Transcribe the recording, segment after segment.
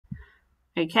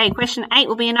Okay, question 8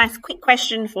 will be a nice quick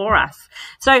question for us.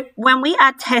 So when we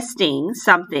are testing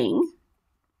something,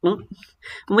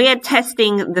 we are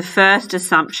testing the first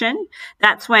assumption.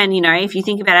 That's when, if you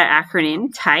think about our acronym,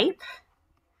 TAPE,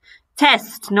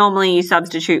 test, normally you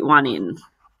substitute 1 in.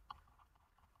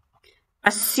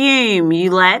 Assume,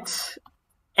 you let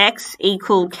x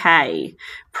equal k.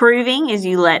 Proving is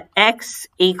you let x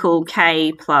equal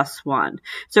k plus 1.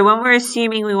 So when we're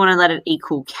assuming, we want to let it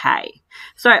equal k.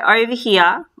 So over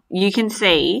here, you can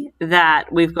see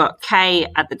that we've got k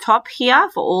at the top here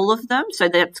for all of them. So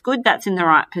that's good. That's in the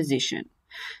right position.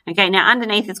 Okay, now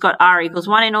underneath it's got r equals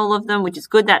 1 in all of them, which is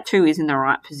good. That too is in the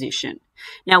right position.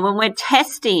 Now when we're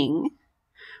testing,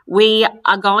 we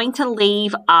are going to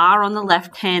leave r on the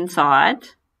left-hand side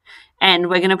and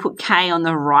we're going to put k on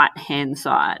the right-hand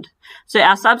side. So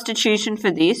our substitution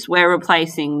for this, we're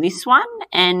replacing this one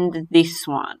and this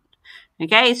one.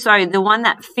 Okay, so the one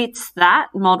that fits that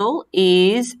model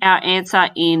is our answer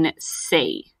in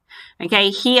C. Okay,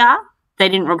 here they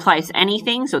didn't replace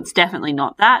anything, so it's definitely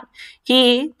not that.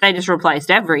 Here they just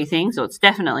replaced everything, so it's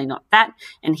definitely not that.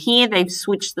 And here they've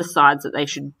switched the sides that they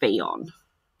should be on.